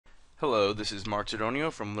Hello, this is Mark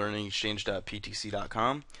Tidonio from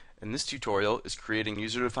learningexchange.ptc.com, and this tutorial is creating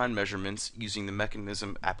user-defined measurements using the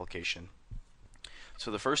mechanism application. So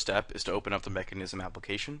the first step is to open up the mechanism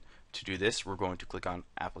application. To do this, we're going to click on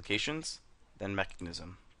Applications, then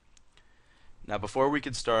Mechanism. Now before we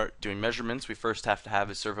can start doing measurements, we first have to have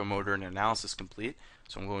a servo motor and analysis complete.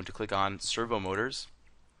 So I'm going to click on Servo Motors,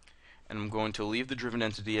 and I'm going to leave the driven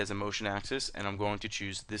entity as a motion axis, and I'm going to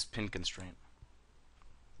choose this pin constraint.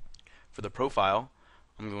 For the profile,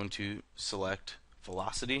 I'm going to select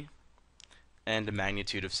velocity and a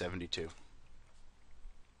magnitude of 72.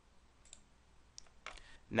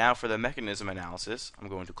 Now for the mechanism analysis, I'm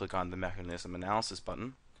going to click on the mechanism analysis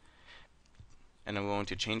button, and I'm going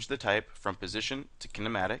to change the type from position to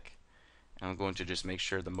kinematic, and I'm going to just make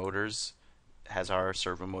sure the motors has our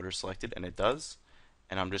servo motor selected, and it does,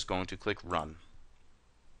 and I'm just going to click Run.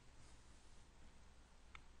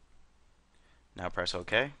 Now press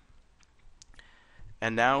OK.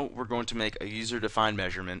 And now we're going to make a user-defined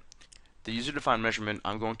measurement. The user-defined measurement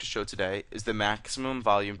I'm going to show today is the maximum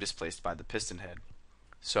volume displaced by the piston head.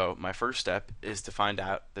 So my first step is to find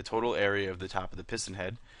out the total area of the top of the piston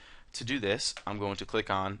head. To do this, I'm going to click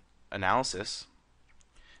on Analysis,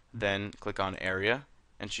 then click on Area,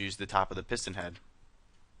 and choose the top of the piston head.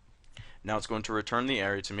 Now it's going to return the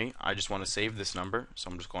area to me. I just want to save this number, so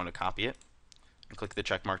I'm just going to copy it and click the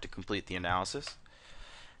check mark to complete the analysis.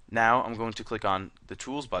 Now I'm going to click on the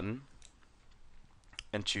Tools button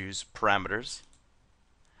and choose Parameters,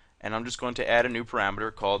 and I'm just going to add a new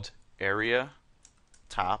parameter called Area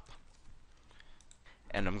Top,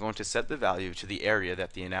 and I'm going to set the value to the area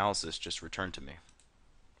that the analysis just returned to me,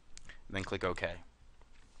 and then click OK.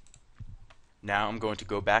 Now I'm going to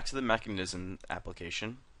go back to the mechanism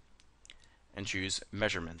application and choose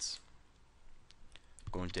Measurements.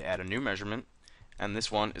 I'm going to add a new measurement, and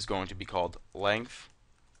this one is going to be called Length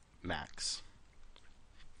Max.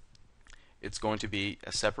 It's going to be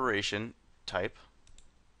a separation type,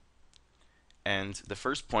 and the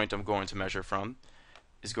first point I'm going to measure from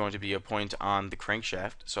is going to be a point on the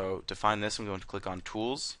crankshaft. So to find this, I'm going to click on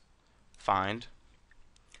Tools, Find.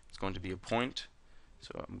 It's going to be a point,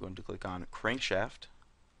 so I'm going to click on Crankshaft,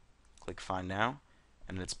 click Find Now,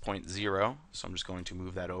 and it's 0.0, so I'm just going to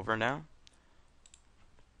move that over now.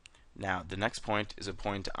 Now the next point is a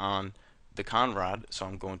point on the conrod, so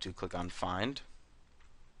I'm going to click on Find,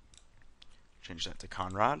 change that to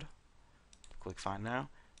conrod, click Find Now,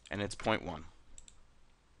 and it's 0.1.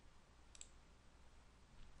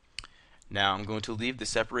 Now I'm going to leave the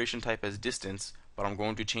separation type as distance, but I'm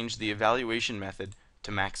going to change the evaluation method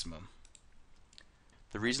to maximum.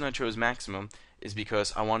 The reason I chose maximum is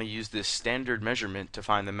because I want to use this standard measurement to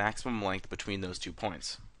find the maximum length between those 2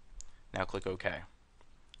 points. Now click OK.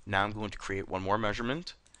 Now I'm going to create one more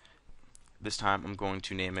measurement. This time I'm going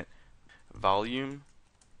to name it Volume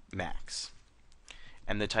Max,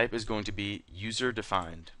 and the type is going to be user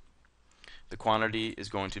defined. The quantity is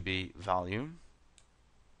going to be volume.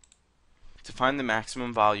 To find the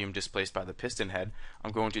maximum volume displaced by the piston head,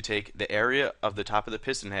 I'm going to take the area of the top of the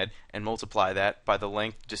piston head and multiply that by the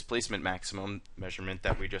length displacement maximum measurement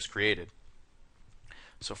that we just created.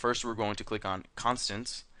 So first we're going to click on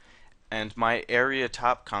Constants, and my area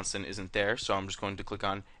top constant isn't there, so I'm just going to click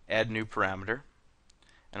on Add New Parameter,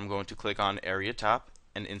 and I'm going to click on Area Top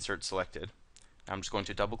and Insert Selected. I'm just going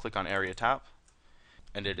to double click on Area Top,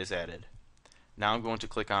 and it is added. Now I'm going to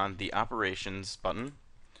click on the Operations button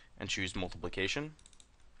and choose Multiplication,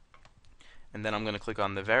 and then I'm going to click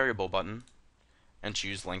on the Variable button and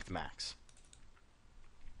choose Length Max.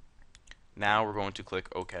 Now we're going to click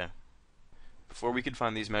OK. Before we can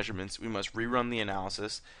find these measurements, we must rerun the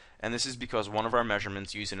analysis, and this is because one of our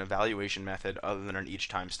measurements use an evaluation method other than an each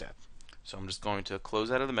time step. So I'm just going to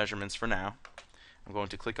close out of the measurements for now. I'm going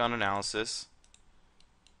to click on Analysis,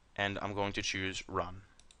 and I'm going to choose Run.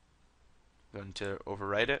 I'm going to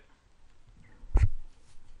overwrite it. We're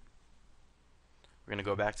going to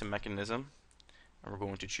go back to Mechanism, and we're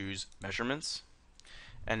going to choose Measurements,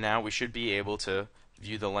 and now we should be able to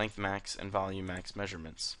view the Length Max and Volume Max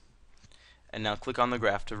measurements. And now click on the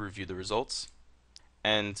graph to review the results,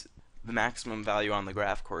 and the maximum value on the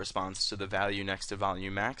graph corresponds to the value next to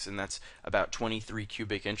volume max, and that's about 23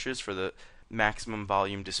 cubic inches for the maximum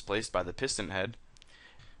volume displaced by the piston head.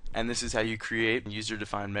 And this is how you create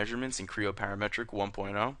user-defined measurements in Creo Parametric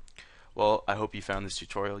 1.0. Well, I hope you found this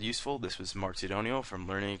tutorial useful. This was Mark Tidonio from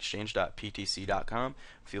learningexchange.ptc.com.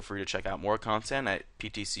 Feel free to check out more content at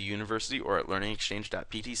PTC University or at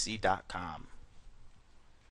learningexchange.ptc.com.